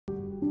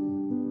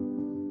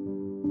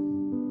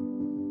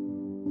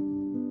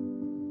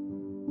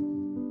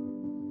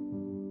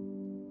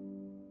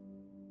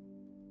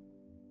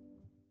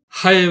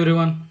Hi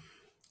everyone,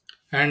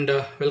 and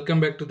welcome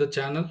back to the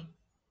channel.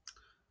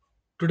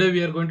 Today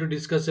we are going to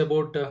discuss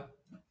about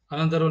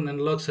another one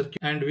analog circuit,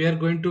 and we are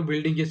going to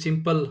building a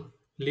simple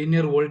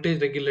linear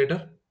voltage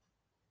regulator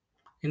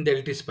in the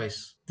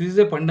LTSpice. This is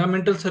a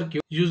fundamental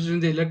circuit used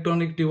in the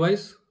electronic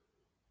device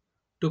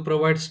to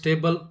provide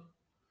stable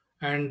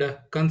and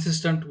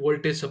consistent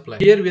voltage supply.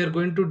 Here we are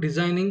going to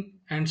designing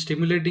and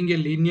stimulating a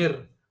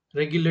linear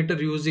regulator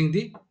using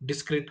the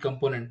discrete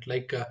component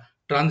like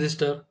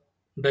transistor,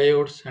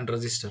 diodes and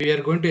resistor. We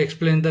are going to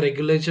explain the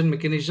regulation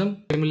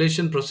mechanism,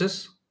 simulation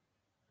process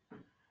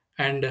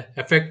and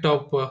effect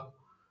of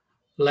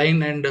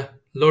line and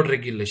load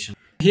regulation.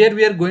 Here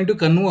we are going to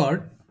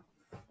convert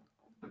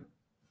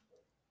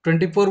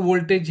 24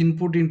 voltage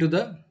input into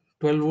the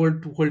 12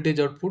 volt voltage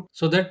output,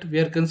 so that we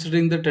are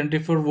considering the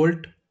 24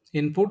 volt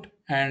input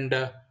and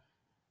the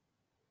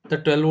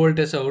 12 volt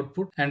as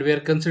output, and we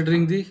are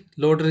considering the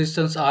load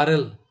resistance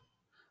RL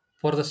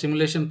for the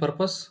simulation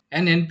purpose.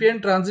 An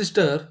NPN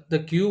transistor, the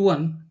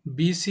Q1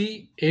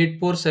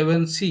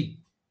 BC847C,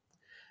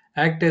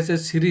 act as a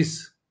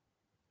series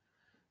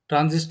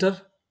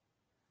transistor,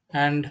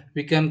 and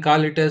we can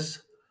call it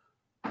as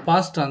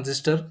pass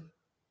transistor,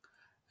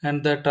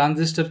 and the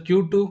transistor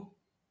Q2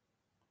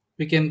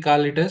 we can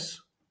call it as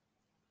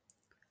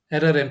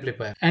error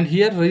amplifier. And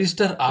here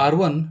resistor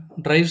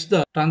R1 drives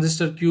the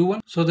transistor Q1,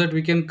 so that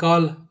we can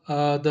call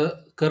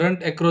the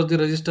current across the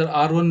resistor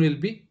R1 will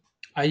be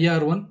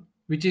IR1,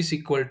 which is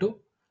equal to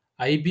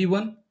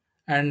IB1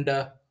 and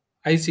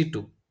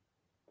IC2.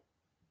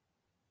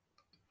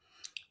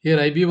 Here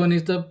IB1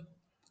 is the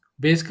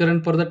base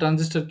current for the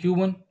transistor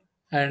Q1,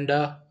 and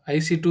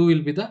IC2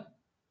 will be the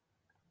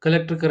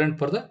collector current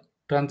for the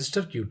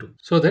transistor Q2.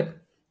 So that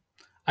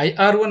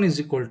IR1 is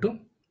equal to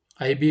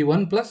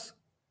IB1 plus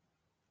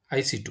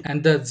IC2.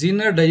 And the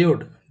Zener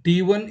diode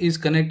D1 is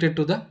connected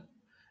to the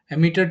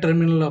emitter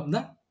terminal of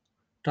the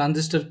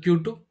transistor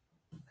Q2,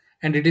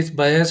 and it is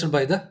biased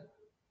by the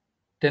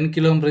 10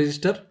 kilo ohm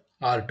resistor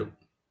R2,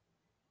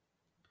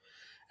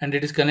 and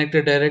it is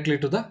connected directly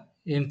to the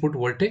input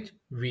voltage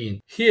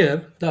Vin.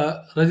 Here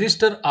the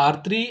resistor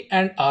R3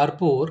 and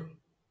R4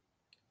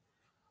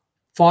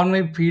 form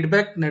a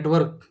feedback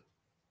network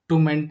to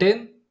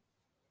maintain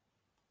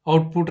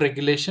output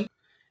regulation.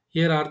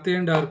 Here R3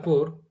 and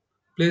R4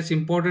 plays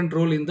important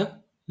role in the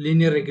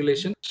linear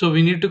regulation. So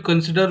we need to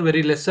consider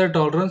very lesser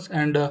tolerance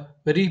and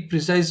very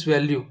precise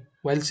value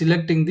while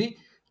selecting the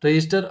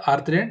resistor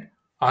R3 and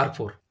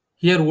R4.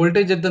 Here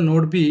voltage at the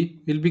node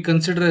B will be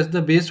considered as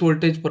the base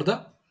voltage for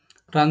the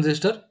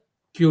transistor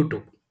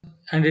Q2,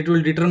 and it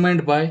will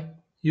determined by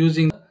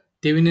using the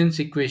Thevenin's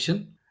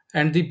equation,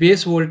 and the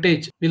base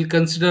voltage will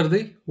consider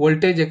the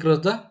voltage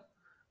across the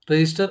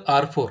resistor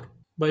R4.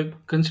 By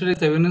considering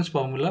Thevenin's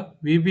formula,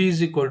 VB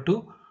is equal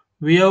to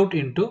V out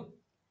into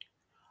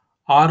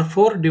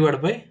R4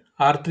 divided by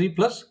R3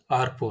 plus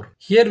R4.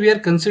 Here we are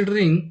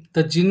considering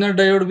the Zener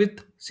diode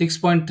with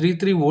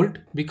 6.33 volt.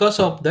 Because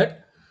of that,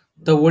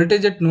 the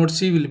voltage at node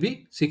C will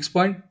be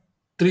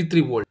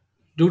 6.33 volt.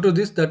 Due to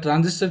this, the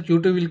transistor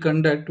Q2 will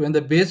conduct when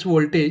the base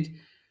voltage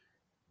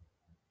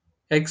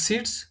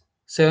exceeds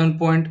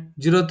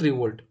 7.03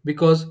 volt,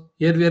 because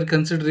here we are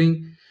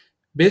considering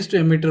base to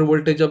emitter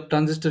voltage of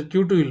transistor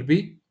Q2 will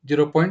be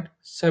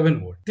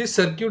 0.7 volt. This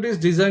circuit is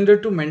designed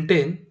to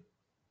maintain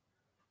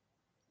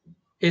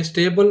a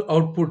stable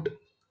output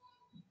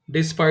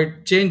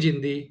despite change in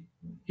the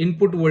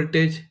input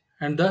voltage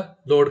and the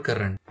load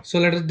current. So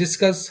let us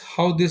discuss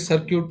how this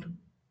circuit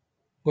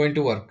going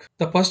to work.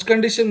 The first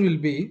condition will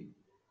be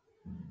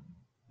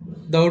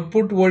the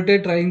output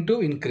voltage trying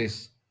to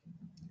increase.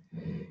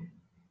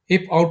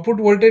 If output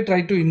voltage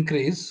try to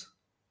increase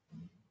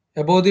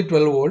above the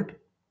 12 volt,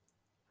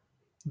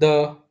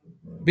 the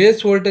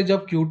base voltage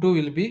of Q2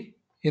 will be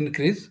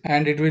increased,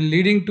 and it will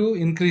leading to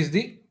increase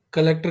the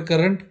collector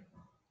current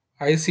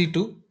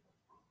IC2.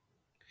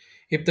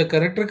 If the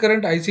collector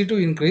current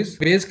IC2 increase,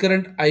 base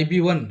current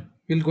IB1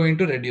 will going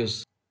to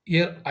reduce.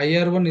 Here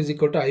IR1 is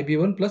equal to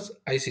IB1 plus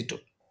IC2.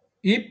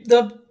 If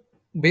the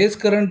base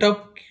current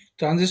of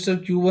transistor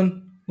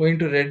Q1 going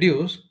to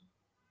reduce,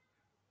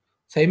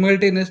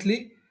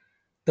 simultaneously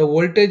the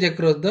voltage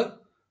across the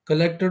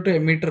collector to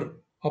emitter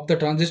of the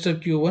transistor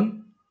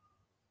Q1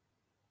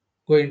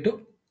 going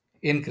to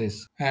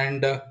increase,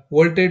 and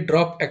voltage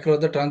drop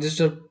across the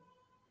transistor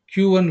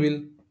Q1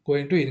 will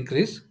going to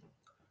increase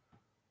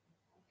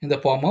in the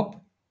form of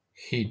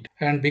heat,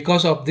 and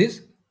because of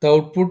this the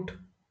output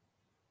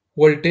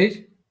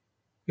voltage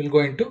will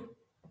going to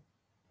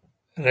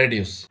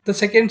reduce. The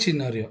second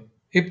scenario,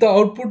 if the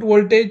output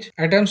voltage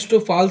attempts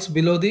to falls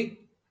below the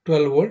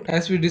 12 volt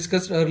as we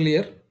discussed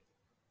earlier,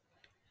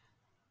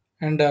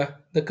 and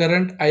the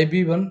current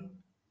IB1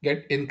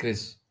 get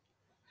increase,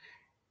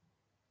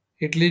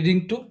 it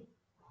leading to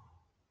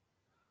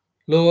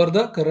lower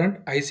the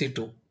current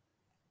IC2,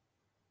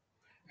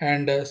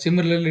 and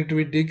similarly it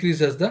will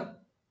decrease as the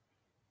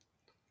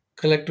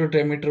collector to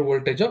emitter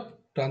voltage of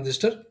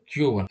transistor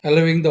Q1,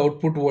 allowing the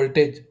output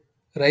voltage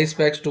rise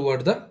back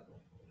toward the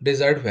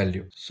desired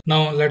value. So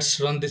now let's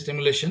run the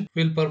simulation.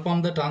 We'll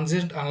perform the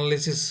transient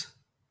analysis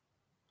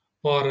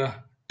for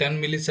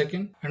 10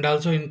 millisecond and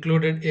also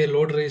included a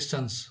load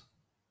resistance.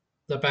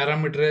 The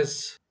parameter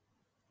is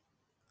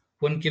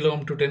 1 kilo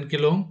ohm to 10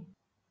 kilo ohm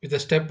with a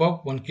step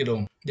of 1 kilo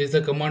ohm. This is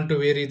the command to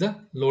vary the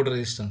load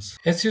resistance.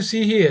 As you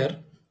see here,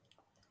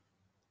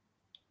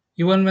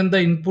 even when the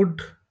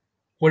input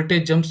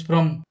voltage jumps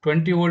from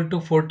 20 volt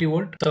to 40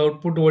 volt, the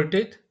output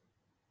voltage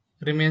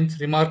remains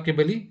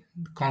remarkably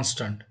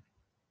constant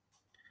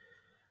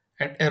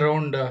at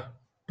around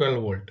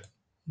 12 volt.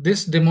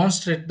 This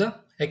demonstrates the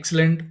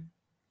excellent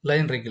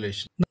line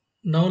regulation.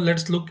 Now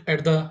let's look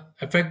at the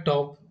effect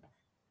of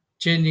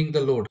changing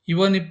the load.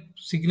 Even if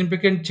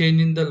significant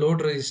change in the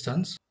load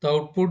resistance, the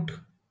output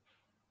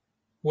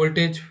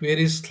voltage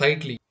varies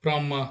slightly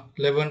from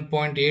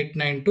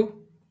 11.89 to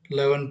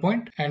 11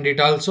 point, and it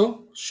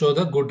also show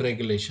the good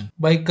regulation.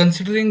 By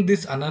considering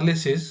this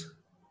analysis,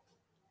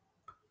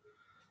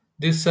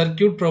 this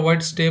circuit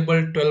provides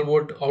stable 12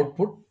 volt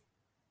output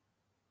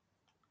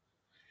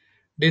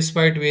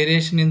despite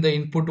variation in the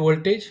input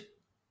voltage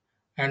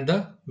and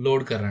the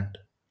load current.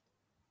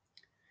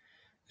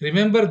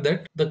 Remember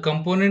that the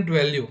component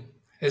value,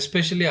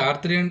 especially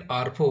R3 and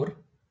R4,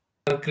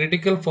 are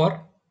critical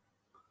for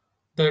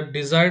the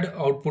desired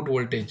output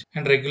voltage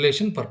and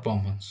regulation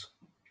performance.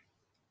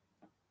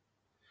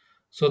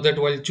 So that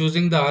while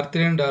choosing the R3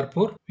 and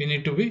R4, we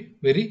need to be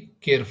very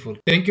careful.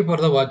 Thank you for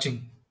the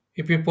watching.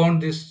 If you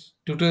found this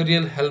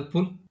tutorial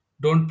helpful,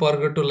 don't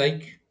forget to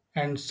like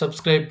and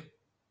subscribe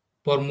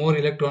for more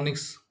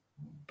electronics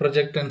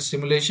project and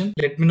simulation.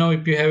 Let me know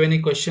if you have any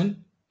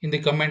question in the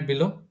comment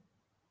below.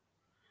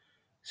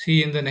 See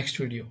you in the next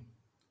video.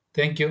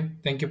 Thank you.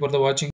 Thank you for the watching.